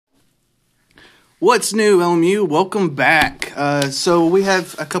What's new, LMU? Welcome back. So we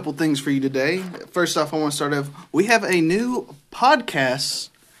have a couple things for you today. First off, I want to start off. We have a new podcast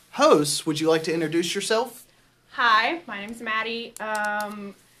host. Would you like to introduce yourself? Hi, my name's Maddie.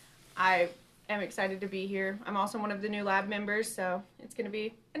 I am excited to be here. I'm also one of the new lab members, so it's going to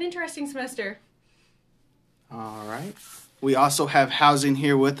be an interesting semester. All right. We also have housing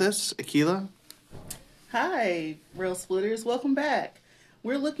here with us. Akila. Hi, Rail Splitters. Welcome back.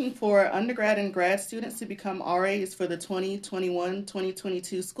 We're looking for undergrad and grad students to become RAs for the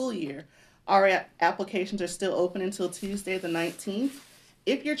 2021-2022 school year. RA applications are still open until Tuesday the 19th.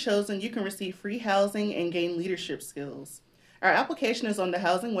 If you're chosen, you can receive free housing and gain leadership skills. Our application is on the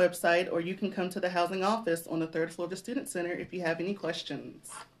housing website, or you can come to the housing office on the third floor of the Student Center if you have any questions.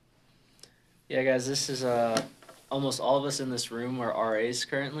 Yeah, guys, this is almost all of us in this room are RAs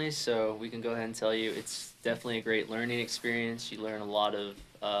currently, so we can go ahead and tell you it's definitely a great learning experience. You learn a lot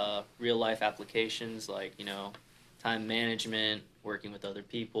of real-life applications like, time management, working with other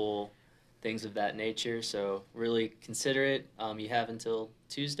people, things of that nature. So really consider it. You have until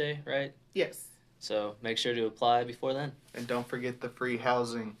Tuesday, right? Yes. So make sure to apply before then. And don't forget the free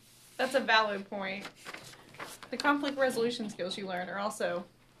housing. That's a valid point. The conflict resolution skills you learn are also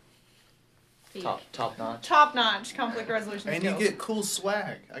Top notch. top-notch conflict resolution And skills. you get cool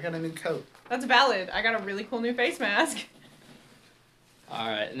swag. I got a new coat. That's valid. I got a really cool new face mask. All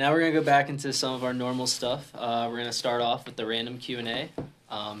right, now we're going to go back into some of our normal stuff. We're going to start off with the random Q&A.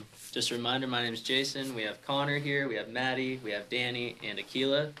 Just a reminder, my name is Jason. We have Connor here, we have Maddie, we have Danny, and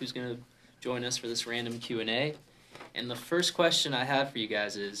Akila, who's going to join us for this random Q&A. And the first question I have for you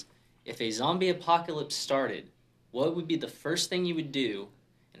guys is, if a zombie apocalypse started, what would be the first thing you would do,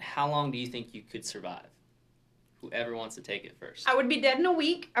 and how long do you think you could survive? Whoever wants to take it first. I would be dead in a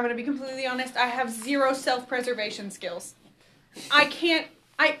week. I'm going to be completely honest. I have zero self-preservation skills. I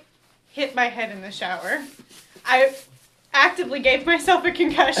hit my head in the shower. I actively gave myself a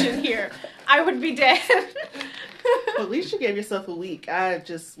concussion here. I would be dead. Well, at least you gave yourself a week. I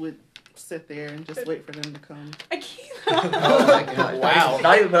just would sit there and just wait for them to come. I can't. Oh my god. Wow.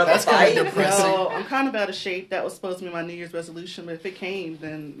 Not even put up That's a fight. kinda depressing. No, I'm kind of out of shape. That was supposed to be my New Year's resolution, but if it came,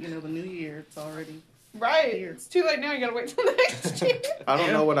 then, the new year, it's already Right. here. It's too late now. You got to wait till next year. I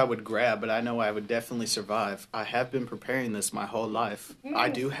don't know what I would grab, but I know I would definitely survive. I have been preparing this my whole life. I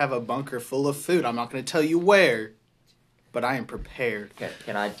do have a bunker full of food. I'm not going to tell you where, but I am prepared.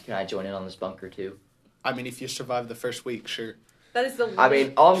 Can I join in on this bunker too? I mean, if you survive the first week, sure. That is the I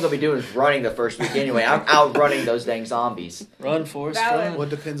mean, all I'm gonna be doing is running the first week anyway. I'm outrunning those dang zombies. Run, Forrest, Valid. run. Well, it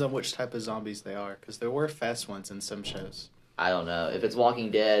depends on which type of zombies they are, because there were fast ones in some shows. I don't know. If it's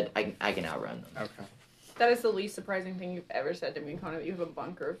Walking Dead, I can outrun them. Okay. That is the least surprising thing you've ever said to me, Connor, that you have a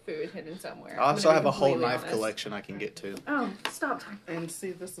bunker of food hidden somewhere. I I'm also gonna have be a whole completely knife honest. collection I can get to. Oh, stop. And see,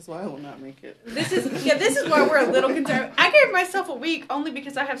 this is why I will not make it. This is why we're a little concerned. I gave myself a week only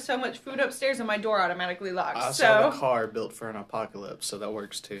because I have so much food upstairs and my door automatically locks. I also have a So car built for an apocalypse, so that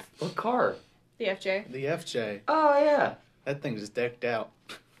works too. What car? the FJ. The FJ. Oh yeah, That thing's decked out.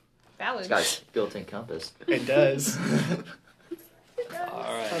 Valid. it's got a built-in compass. It does. All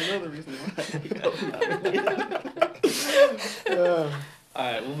right. Another reason why. All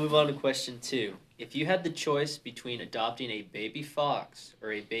right, we'll move on to question 2. If you had the choice between adopting a baby fox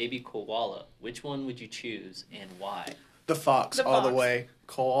or a baby koala, which one would you choose and why? The fox, The all the fox. way.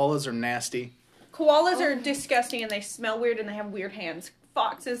 Koalas are nasty. Koalas are disgusting and they smell weird and they have weird hands.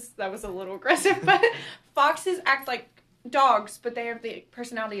 Foxes, that was a little aggressive, but foxes act like dogs, but they have the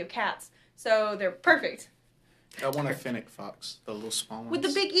personality of cats. So they're perfect. I want a fennec fox, the little small ones. With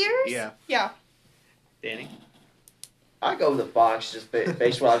the big ears? Yeah. Yeah. Danny? I go with the fox just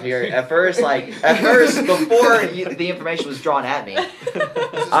based on what I'm hearing. At first, before the information was drawn at me,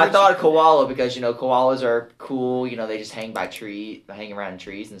 I thought koala because koalas are cool. They just hang around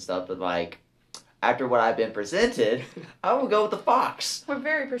trees and stuff. But after what I've been presented, I will go with the fox. We're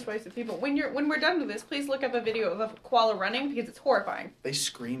very persuasive people. When we're done with this, please look up a video of a koala running because it's horrifying. They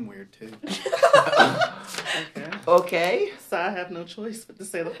scream weird too. Okay. Okay. So I have no choice but to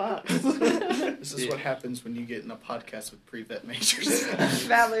say the fox. This is what happens when you get in a podcast with pre-vet majors.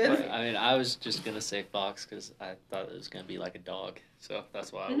 Valid. I mean, I was just going to say fox because I thought it was going to be like a dog. So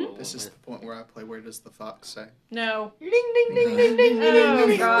that's why I went This is with the point where I play Where Does the Fox Say? No. Ding ding ding ding ding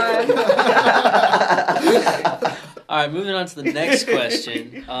Oh, God. All right, moving on to the next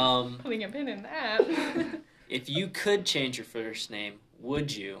question. Putting a pin in that. If you could change your first name,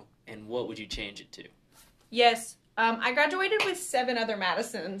 would you? And what would you change it to? Yes. I graduated with 7 other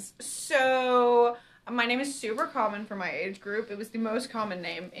Madisons. So my name is super common for my age group. It was the most common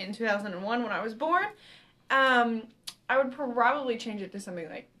name in 2001 when I was born. I would probably change it to something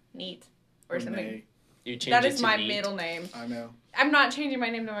like Neat or something. Renee. You change That it is to my Neat. middle name. I know. I'm not changing my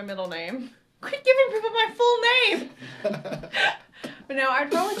name to my middle name. Quit giving people my full name. But no,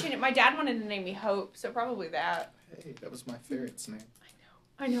 I'd probably change it. My dad wanted to name me Hope, so probably that. Hey, that was my ferret's name.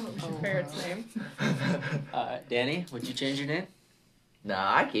 I know it was your parents' name. Danny, would you change your name?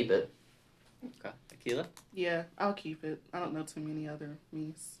 Nah, I keep it. Okay. Akila? Yeah, I'll keep it. I don't know too many other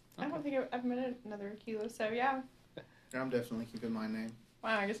me's. I don't think I've met another Akila, so yeah. I'm definitely keeping my name.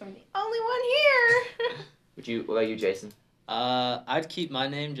 Wow, I guess I'm the only one here. What about you, Jason? I'd keep my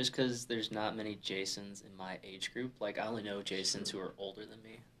name just because there's not many Jasons in my age group. Like, I only know Jasons who are older than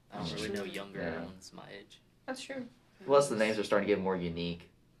me. I don't really know younger Yeah. ones my age. That's true. Plus, the names are starting to get more unique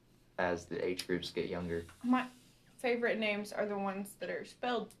as the age groups get younger. My favorite names are the ones that are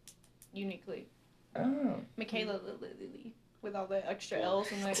spelled uniquely. Oh. Michaela Lily with all the extra L's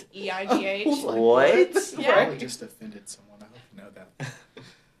and the E-I-G-H. What? Yeah. Probably just offended someone. I hope you know that.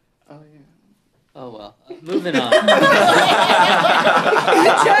 Oh yeah. Oh, well. Moving on.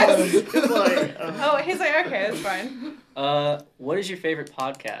 Oh, he's like, okay, that's fine. What is your favorite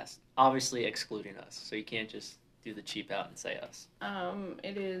podcast? Obviously excluding us, so you can't just do the cheap out and say us.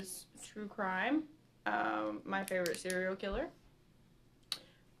 It is true crime. My favorite serial killer.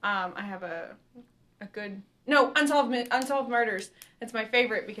 I have a good unsolved murders. It's my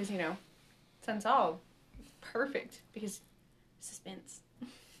favorite because it's unsolved. Perfect because suspense.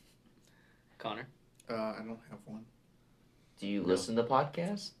 Connor? I don't have one. Do you listen to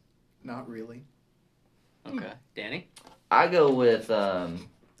podcasts? Not really. Okay. Danny? I go with the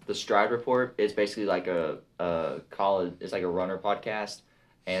Stride Report. It's basically like a college. It's like a runner podcast,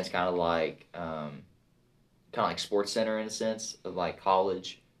 and it's kind of like Sports Center in a sense of like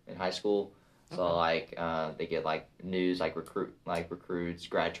college and high school. So like they get like news like recruits,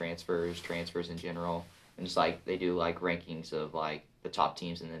 grad transfers in general, and just like they do like rankings of like the top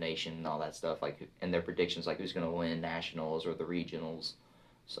teams in the nation and all that stuff, like and their predictions like who's gonna win nationals or the regionals.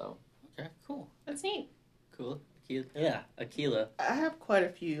 So Okay, cool. That's neat. Cool. Akila. I have quite a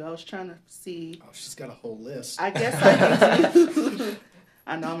few. I was trying to see. Oh, she's got a whole list. I guess I do.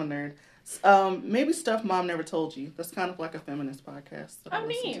 I know I'm a nerd. Maybe Stuff Mom Never Told You. That's kind of like a feminist podcast that I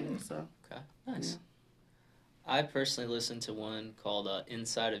listen to. So Okay, nice. Yeah. I personally listen to one called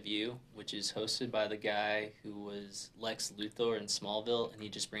Inside of You, which is hosted by the guy who was Lex Luthor in Smallville, and he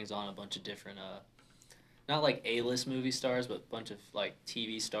just brings on a bunch of different, not like A-list movie stars, but a bunch of like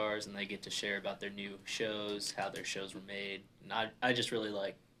TV stars, and they get to share about their new shows, how their shows were made. And I just really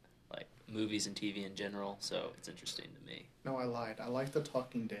like movies and TV in general, so it's interesting to me. No, I lied. I like The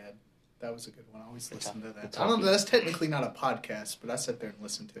Talking Dead. That was a good one. I always listen to that. The I don't know. That's technically not a podcast, but I sit there and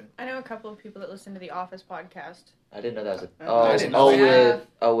listen to it. I know a couple of people that listen to the Office podcast. I didn't know that was I didn't know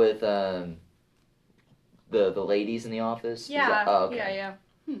that. with the ladies in the office. Is Yeah, that- oh, okay. yeah.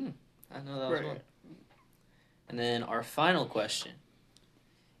 I know that was Right. one. And then our final question.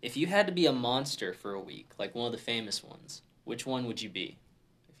 If you had to be a monster for a week, like one of the famous ones, which one would you be?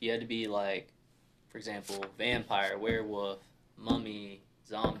 If you had to be like, for example, vampire, werewolf, mummy,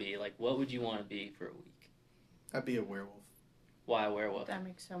 zombie, like what would you want to be for a week? I'd be a werewolf. Why a werewolf? That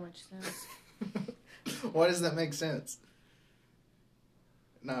makes so much sense. Why does that make sense?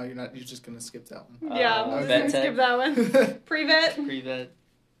 No, you're not. You're just gonna skip that one. Yeah, Uh, I'm just vet gonna tech? skip that one. Pre-vet. Pre-vet.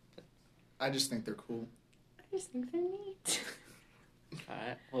 I just think they're cool. I just think they're neat.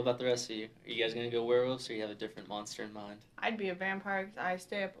 Alright, what about the rest of you? Are you guys going to go werewolves, or you have a different monster in mind? I'd be a vampire 'cause I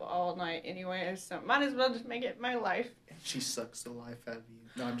stay up all night anyway, so might as well just make it my life. She sucks the life out of you.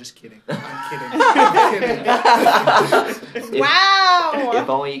 No, I'm just kidding. I'm kidding. I'm kidding. Wow! If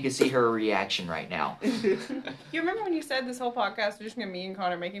only you could see her reaction right now. You remember when you said this whole podcast was just gonna be me and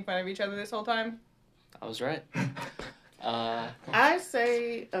Connor making fun of each other this whole time? I was right. I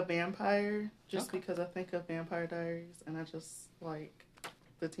say a vampire just Okay. because I think of Vampire Diaries and I just like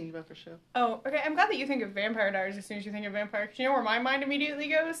the Teeny Bopper show. Oh, okay. I'm glad that you think of Vampire Diaries as soon as you think of vampire. 'Cause you know where my mind immediately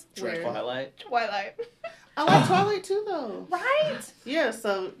goes? Where? Twilight. Twilight. I like Twilight too, though. Right? Yeah,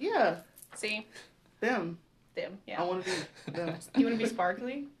 so yeah, See, them. them. I Yeah. want to be them. You want to be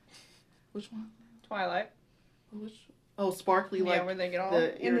sparkly? Which one? Twilight. Which? Oh, sparkly Yeah, like where they get all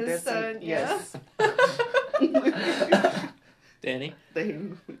the in the iridescent. sun. Yes. Yeah. Danny?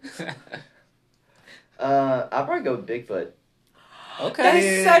 I'll probably go with Bigfoot.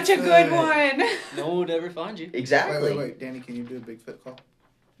 Okay. That's such a good one. No one would ever find you. Exactly. Wait. Danny, can you do a Bigfoot call?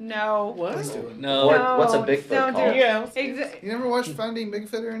 No. What? Please do it. No. What's a No, Bigfoot don't do called? it. Yeah. Exa- You never watched Finding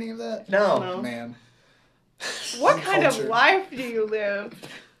Bigfoot or any of that? No. No. Man. what kind of Culture. life do you live?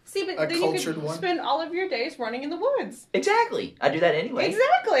 See, but A then you cultured could one? spend all of your days running in the woods. Exactly. I do that anyway.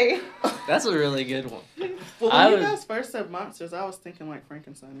 Exactly. That's a really good one. Well, I when you would- guys first said monsters, I was thinking like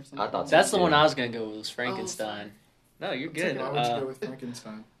Frankenstein or something. I thought so. That's the one I was gonna go with, was Frankenstein. sorry. No, you're good. Why would you go with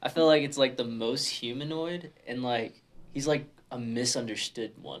Frankenstein? I feel like it's like the most humanoid, and like he's like a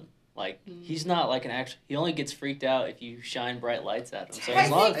misunderstood one. Like he's not like an actual. He only gets freaked out if you shine bright lights at him. So as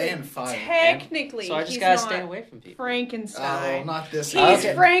long Technically- And fire. Technically, so I just he's gotta not stay away from people. Frankenstein. Oh, not this. He's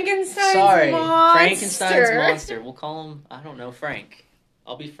Okay. Frankenstein's Sorry, monster. Frankenstein's monster. We'll call him. I don't know, Frank.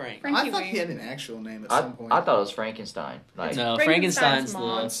 I'll be Frank. I Frankie thought Wing. he had an actual name at I, some point. I thought it was Frankenstein. Like No, Frankenstein's Frankenstein's the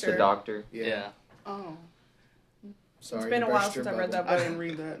monster. the doctor. yeah. Oh, Sorry, It's been you a while burst your since I read bubble. that I didn't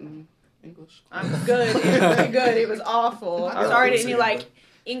read that in English. I'm good. It was really good. It was awful. I thought Sorry it to was any a like good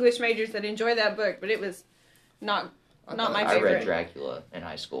English majors that enjoy that book, but it was not I not thought- my I favorite. read Dracula in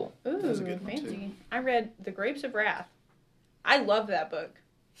high school. Ooh, That was a good one, fancy. too. I read The Grapes of Wrath. I love that book.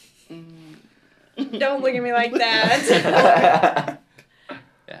 Mm. Don't look at me like that.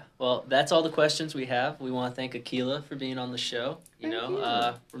 Yeah. Well, that's all the questions we have. We want to thank Akila for being on the show. Thank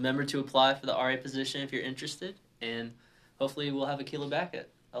you. Remember to apply for the RA position if you're interested, and hopefully we'll have Akila back at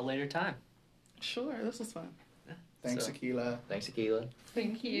a later time. Sure, this was fun. Thanks, So- Akila. Thanks, Akila.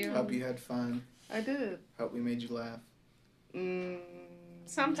 Thank you. Hope you had fun. I did. Hope we made you laugh. Mm.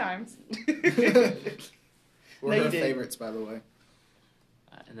 Sometimes. We're No, you her didn't. favorites, by the way.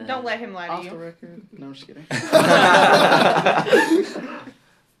 And then, Don't let him lie to Off the you. record. No, I'm just kidding.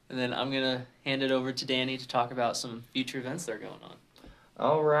 And then I'm gonna hand it over to Danny to talk about some future events that are going on.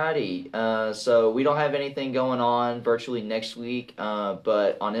 Alrighty. So we don't have anything going on virtually next week,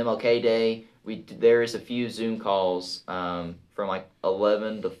 but on MLK Day, there is a few Zoom calls from like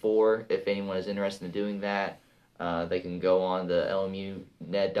 11 to 4. If anyone is interested in doing that, they can go on the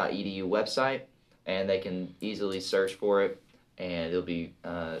lmuned.edu website and they can easily search for it. And it'll be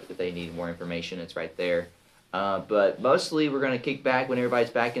if they need more information, it's right there. But mostly we're going to kick back when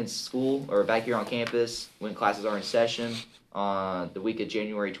everybody's back in school or back here on campus when classes are in session on the week of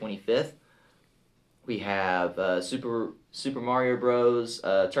January 25th. We have Super Mario Bros.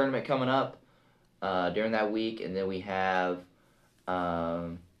 Tournament coming up during that week. And then we have,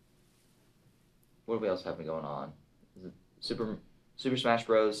 what do we else have going on? Super Smash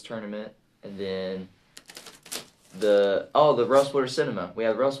Bros. Tournament. And then the Rail Splitter Cinema. We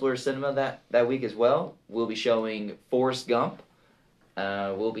have Rail Splitter Cinema that week as well. We'll be showing Forrest Gump.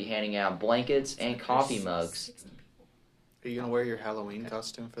 We'll be handing out blankets and coffee mugs. Are you gonna wear your Halloween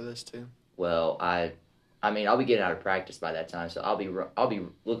costume for this too? Well, I mean, I'll be getting out of practice by that time, so I'll be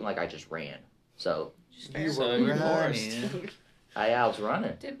looking like I just ran. So So you're Forrest. I was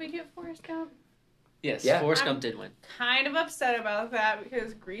running. Did we get Forrest Gump? Yes, Yeah. Forrest Gump did win. Kind of upset about that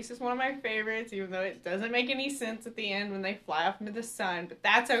because Grease is one of my favorites, even though it doesn't make any sense at the end when they fly off into the sun, but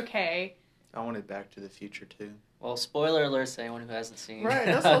that's okay. I wanted Back to the Future too. Well, spoiler alert to anyone who hasn't seen. Right,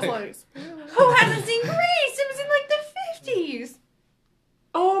 that's what I was like. Who hasn't seen Grease? It was in like the 50s.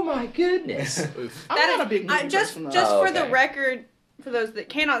 Oh my goodness! Oof. I'm That not a big movie just person, though. just Oh, for the okay. record, for those that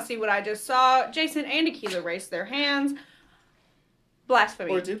cannot see what I just saw, Jason and Akila raised their hands.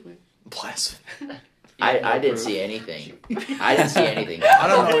 Blasphemy. Or did we? Blasphemy. I didn't see anything. I didn't see anything. I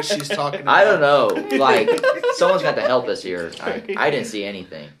don't know what she's talking about. I don't know. Like someone's got to help us here. I didn't see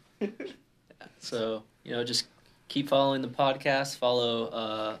anything. So, just keep following the podcast,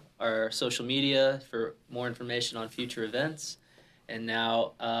 follow our social media for more information on future events. And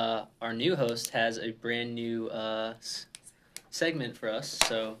now our new host has a brand new segment for us.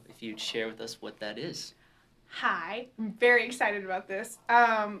 So if you'd share with us what that is. Hi, I'm very excited about this.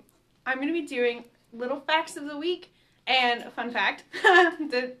 I'm going to be doing little facts of the week, and a fun fact: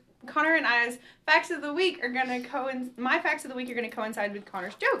 Connor and I's facts of the week are going to my facts of the week are going to coincide with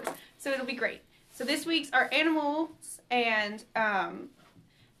Connor's jokes, so it'll be great. So this week's are animals, and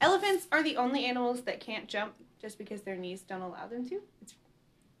elephants are the only animals that can't jump just because their knees don't allow them to. It's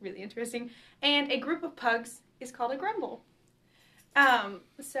really interesting. And a group of pugs is called a grumble.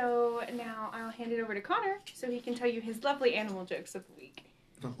 So now I'll hand it over to Connor so he can tell you his lovely animal jokes of the week.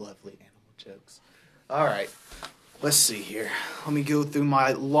 Lovely animal jokes. All right. Let's see here. Let me go through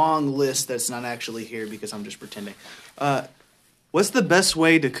my long list that's not actually here because I'm just pretending. What's the best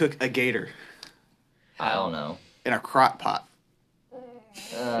way to cook a gator? I don't know. In a crock pot.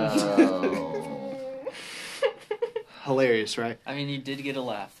 Oh. Hilarious, right? I mean, you did get a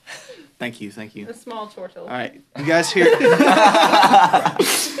laugh. Thank you. A small turtle. All right. You guys hear...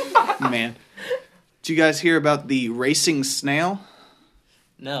 Man. Did you guys hear about the racing snail?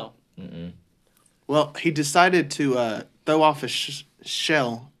 No. Mm-mm. Well, he decided to throw off a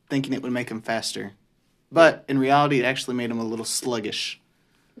shell thinking it would make him faster. But in reality, it actually made him a little sluggish.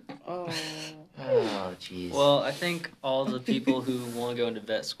 Oh. Oh, jeez. Well, I think all the people who want to go into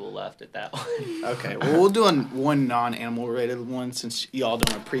vet school laughed at that one. Okay, well, we'll do one non-animal related one since y'all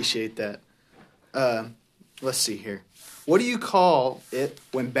don't appreciate that. Let's see here. What do you call it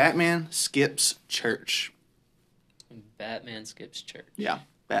when Batman skips church? Batman skips church. Yeah,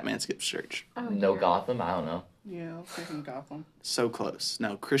 Batman skips church. Oh, No dear. Gotham? I don't know. Yeah, I was thinking Gotham. So close.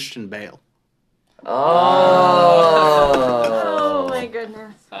 No, Christian Bale. Oh Oh. my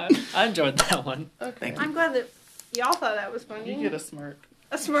goodness. I enjoyed that one. Okay. I'm glad that y'all thought that was funny. You get a smirk.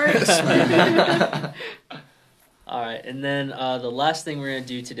 a smirk. All right, and then the last thing we're going to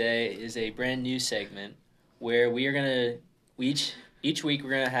do today is a brand new segment where we are going to each week we're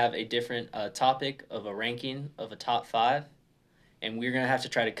going to have a different topic of a ranking of a top 5, and we're going to have to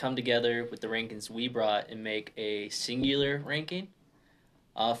try to come together with the rankings we brought and make a singular ranking.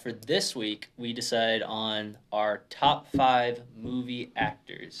 For this week, we decided on our top 5 movie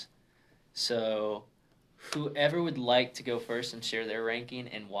actors. So whoever would like to go first and share their ranking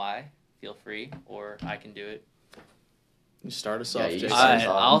and why, feel free, or I can do it. You start us Yeah, off, you Jason. start Alright, us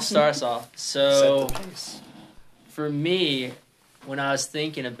off. I'll start us off. So Set the pace. for me, when I was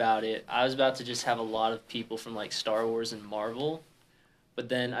thinking about it, I was about to just have a lot of people from like Star Wars and Marvel, but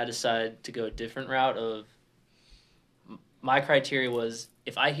then I decided to go a different route of my criteria was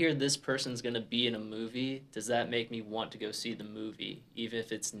if I hear this person's going to be in a movie, does that make me want to go see the movie, even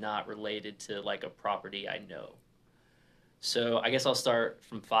if it's not related to like a property I know? So I guess I'll start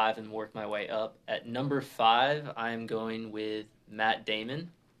from 5 and work my way up. At number 5, I'm going with Matt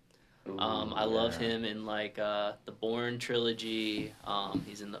Damon. I love him in like the Bourne trilogy.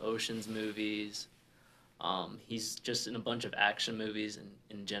 He's in the Ocean's movies. He's just in a bunch of action movies, and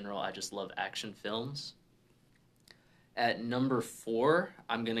in general, I just love action films. At number 4,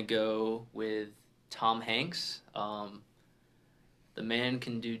 I'm gonna go with Tom Hanks. The man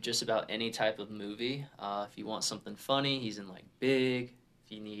can do just about any type of movie. If you want something funny, he's in like Big.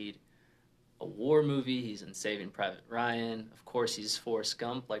 If you need a war movie, he's in Saving Private Ryan. Of course, he's Forrest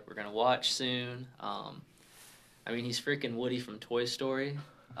Gump, like we're gonna watch soon. I mean, he's freaking Woody from Toy Story.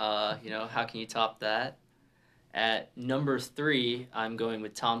 How can you top that? At number 3, I'm going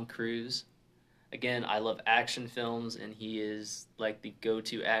with Tom Cruise. Again, I love action films, and he is like the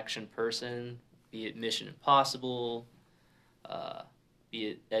go-to action person, be it Mission Impossible, be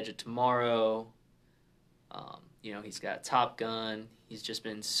it Edge of Tomorrow. He's got Top Gun. He's just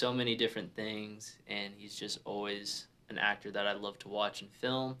been so many different things, and he's just always an actor that I love to watch and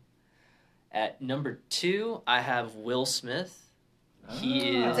film. At number 2, I have Will Smith.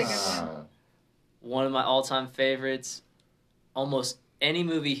 He That's a is good one. one of my all-time favorites. Almost any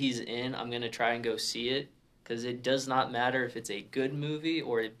movie he's in, I'm going to try and go see it, because it does not matter if it's a good movie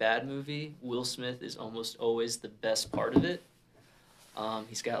or a bad movie. Will Smith is almost always the best part of it.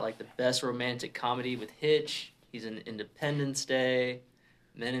 He's got like the best romantic comedy with Hitch. He's in Independence Day,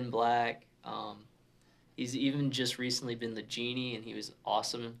 Men in Black. He's even just recently been the genie, and he was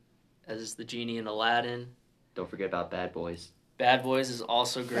awesome as the genie in Aladdin. Don't forget about Bad Boys. Bad Boys is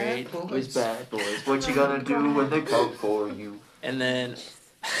also great. Bad boys. What you gonna do when they come for you? And then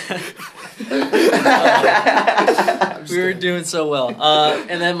we were doing so well.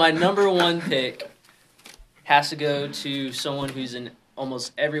 And then my number 1 pick has to go to someone who's in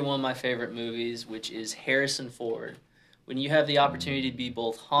almost every one of my favorite movies, which is Harrison Ford. When you have the opportunity to be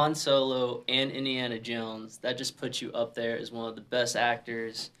both Han Solo and Indiana Jones, that just puts you up there as one of the best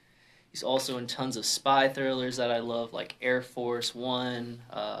actors. He's also in tons of spy thrillers that I love, like Air Force One,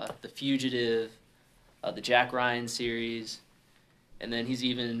 The Fugitive, the Jack Ryan series. And then he's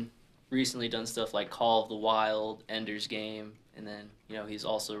even recently done stuff like Call of the Wild, Ender's Game. And then, he's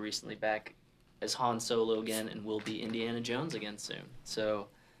also recently back as Han Solo again and will be Indiana Jones again soon. So,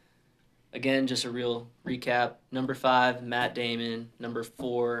 again, just a real recap. Number 5, Matt Damon. Number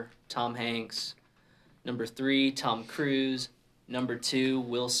 4, Tom Hanks. Number 3, Tom Cruise. Number 2,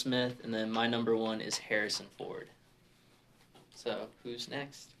 Will Smith. And then my number 1 is Harrison Ford. So, who's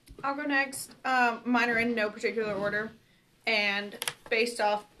next? I'll go next. Mine are in no particular order, and based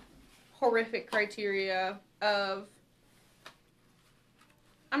off horrific criteria of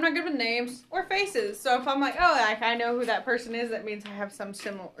I'm not good with names or faces. So if I'm like, I know who that person is, that means I have some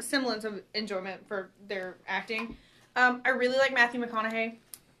semblance of enjoyment for their acting. I really like Matthew McConaughey.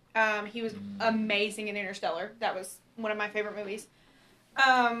 He was amazing in Interstellar. That was one of my favorite movies.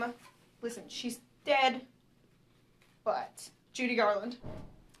 Listen, she's dead, but Judy Garland.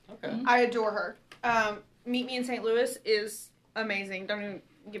 Okay. I adore her. Meet Me in St. Louis is amazing. Don't even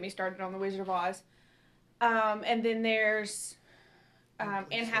get me started on The Wizard of Oz. And then there's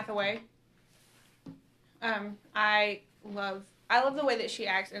Anne Hathaway. I I love the way that she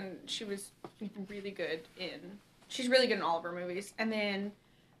acts, and she was really good in. She's really good in all of her movies. And then,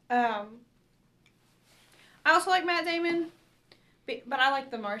 I also like Matt Damon, but I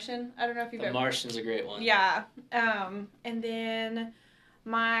like The Martian. I don't know if you've The ever. Martian's a great one. Yeah. And then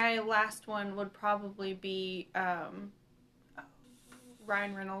my last one would probably be Ryan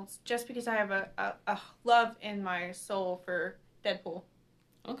Reynolds, just because I have a love in my soul for Deadpool.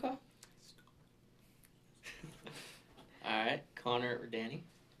 Okay. All right, Connor or Danny?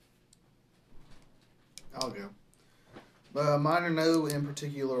 I'll go. Mine are no in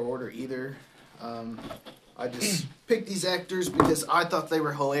particular order either. I just picked these actors because I thought they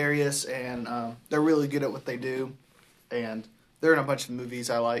were hilarious, and they're really good at what they do, and they're in a bunch of movies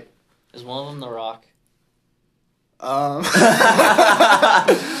I like. Is one of them The Rock?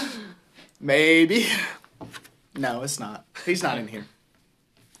 Maybe. No, it's not. He's not in here.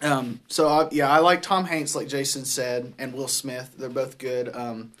 I like Tom Hanks, like Jason said, and Will Smith. They're both good.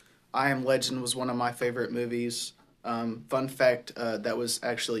 I Am Legend was one of my favorite movies. Fun fact, that was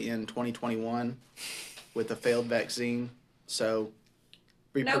actually in 2021 with a failed vaccine. So,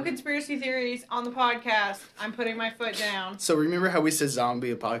 No conspiracy theories on the podcast. I'm putting my foot down. So remember how we said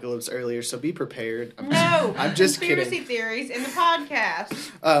zombie apocalypse earlier? So be prepared. No, I'm just conspiracy kidding. theories in the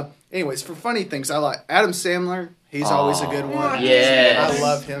podcast. Anyways, for funny things, I like Adam Sandler. He's always a good one. Yes. I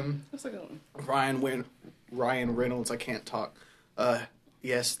love him. That's a good one. Ryan Reynolds. I can't talk.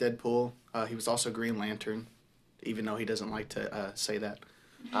 Yes, Deadpool. He was also Green Lantern, even though he doesn't like to say that.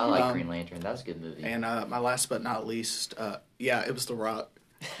 I like Green Lantern. That was a good movie. And my last but not least, it was The Rock.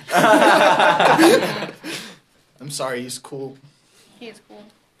 I'm sorry, he's cool. He is cool.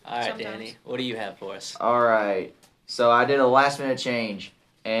 All right, Sometimes. Danny, what do you have for us? All right. So I did a last minute change,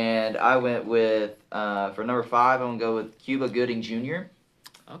 and I went with for number 5. I'm gonna go with Cuba Gooding Jr.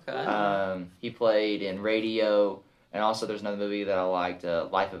 Okay. He played in Radio, and also there's another movie that I liked,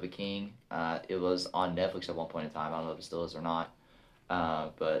 Life of a King. It was on Netflix at one point in time. I don't know if it still is or not,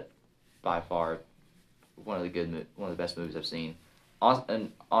 but by far one of the best movies I've seen.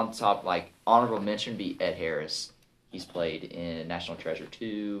 On top, like honorable mention, be Ed Harris. He's played in National Treasure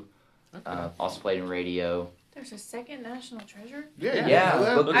 2. Also played in Radio. There's a second National Treasure? Yeah.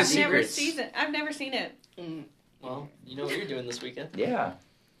 Well, Book of I've never Secrets. I've never seen it. Well, you know what you're doing this weekend. Yeah.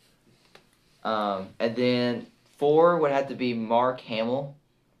 And then 4 would have to be Mark Hamill,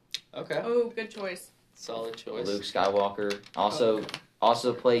 Okay. Oh, good choice. Solid choice. Luke Skywalker.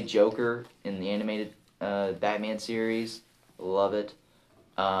 Also played Joker in the animated Batman series. Love it.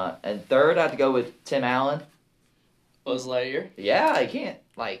 And 3rd, I have to go with Tim Allen. Buzz Lightyear. Yeah, I can't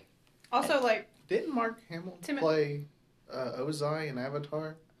Also, like, Didn't Mark Hamill play Ozai in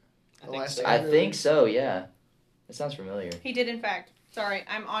Avatar? I think so. I think so. Yeah, that sounds familiar. he did, in fact. Sorry,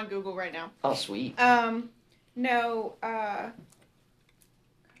 I'm on Google right now. Oh, sweet. No, what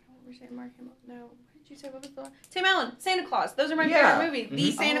were you saying, Mark Hamill? No, what did you say? What was the one? Tim Allen, Santa Claus. Those are my favorite movies.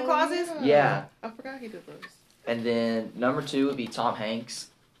 The Santa Clauses. Yeah. I forgot he did those. And then number 2 would be Tom Hanks.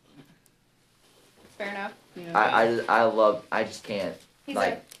 Fair enough. Yeah. I just can't. He's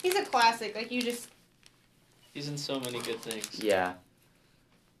Like- he's a classic. Like, you just. He's in so many good things. Yeah.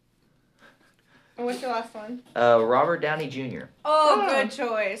 And what's your last one? Robert Downey Jr., Oh, good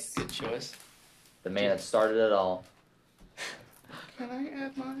choice. Good choice. the man that started it all. Can I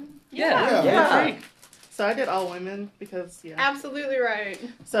add mine? Yeah. So I did all women because Absolutely right.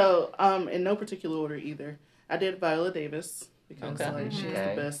 So in no particular order either. I did Viola Davis because Okay. like she's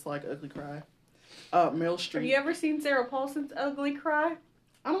Okay. the best like ugly cry. Meryl Streep. Have you ever seen Sarah Paulson's Ugly Cry?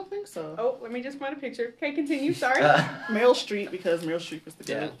 I don't think so. Oh, let me just find a picture. Okay, continue. Sorry. Meryl Streep because Meryl Streep is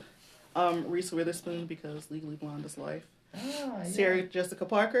the Yeah. good. Reese Witherspoon because Legally Blonde is life. Yeah. Sarah Jessica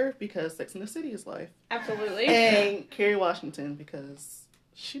Parker because Sex and the City is life. Absolutely. And Kerry Washington because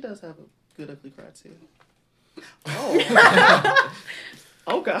she does have a good ugly cry too. Oh.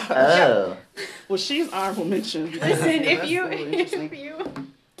 Oh gosh. Oh. Well, she's honorable mention. because Listen, if that's you really interesting.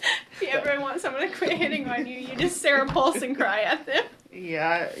 if you ever want someone to quit hitting on you, you just Sarah Paulson cry at them.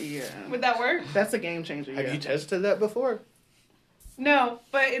 Yeah. Would that work? That's a game changer. Have yeah. you tested that before? No,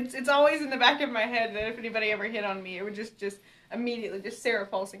 but it's always in the back of my head that if anybody ever hit on me, it would just immediately just Sarah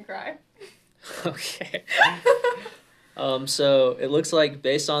Paulson cry. Okay. So it looks like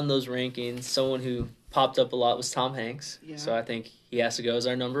based on those rankings, someone who popped up a lot was Tom Hanks. Yeah. So I think he has to go as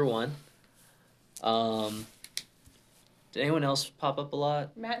our number 1. Did anyone else pop up a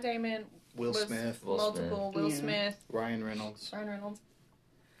lot? Matt Damon. Will was Smith, Will multiple. Smith. Will Yeah. Smith. Ryan Reynolds. Ryan Reynolds.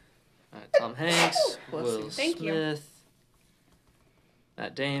 All right, Tom Hanks, Bless Will you. Thank you. Smith,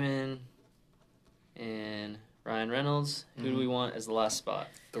 Matt Damon, and Ryan Reynolds. Who do we want as the last spot?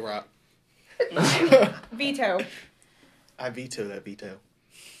 The Rock. Veto. I veto that veto.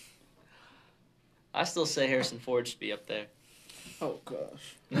 I still say Harrison Ford should be up there. Oh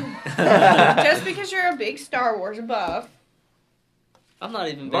gosh. Just because you're a big Star Wars buff. I'm not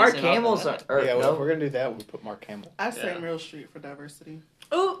even Mark basing it off of Hamill's that. Yeah, well, no. if we're gonna do that, we'll put Mark Hamill. I say Yeah. Meryl Streep for diversity.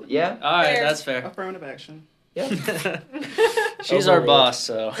 Ooh. Yeah. All right, Fair. that's fair. Affirmative action. She's our Overruled. boss,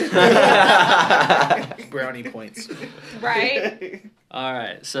 so. Brownie points. Right? All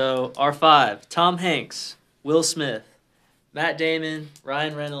right, so our 5: Tom Hanks, Will Smith, Matt Damon,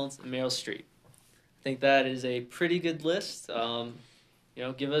 Ryan Reynolds, and Meryl Streep. I think that is a pretty good list.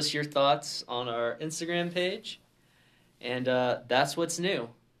 Give us your thoughts on our Instagram page, and that's what's new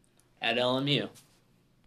at LMU.